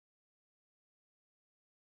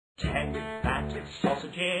10 fat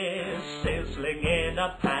sausages sizzling in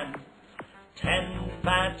a pan. 10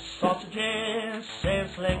 fat sausages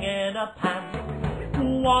sizzling in a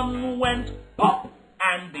pan. One went pop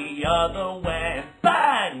and the other went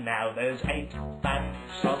bang. Now there's 8 fat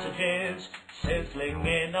sausages sizzling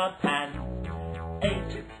in a pan.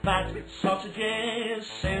 8 fat sausages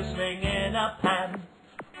sizzling in a pan.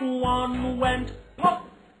 One went pop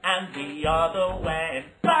and the other went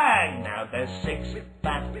bang. Now there's 6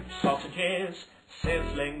 fat sausages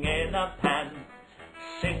sizzling in a pan.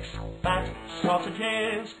 6 fat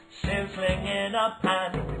sausages sizzling in a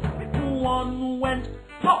pan. One went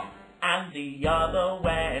pop and the other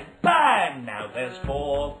went bang. Now there's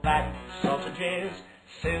 4 fat sausages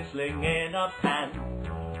sizzling in a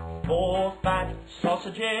pan. 4 fat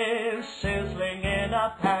sausages sizzling in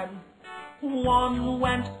a pan. One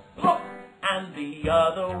went pop and the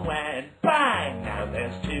other went bang. Now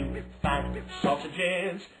there's 2 fat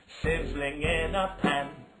sausages sizzling in a pan.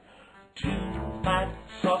 2 fat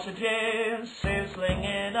sausages sizzling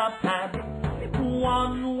in a pan.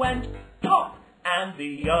 One went pop and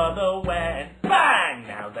the other went bang.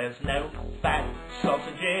 Now there's no fat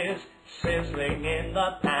sausages sizzling in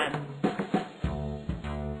the pan.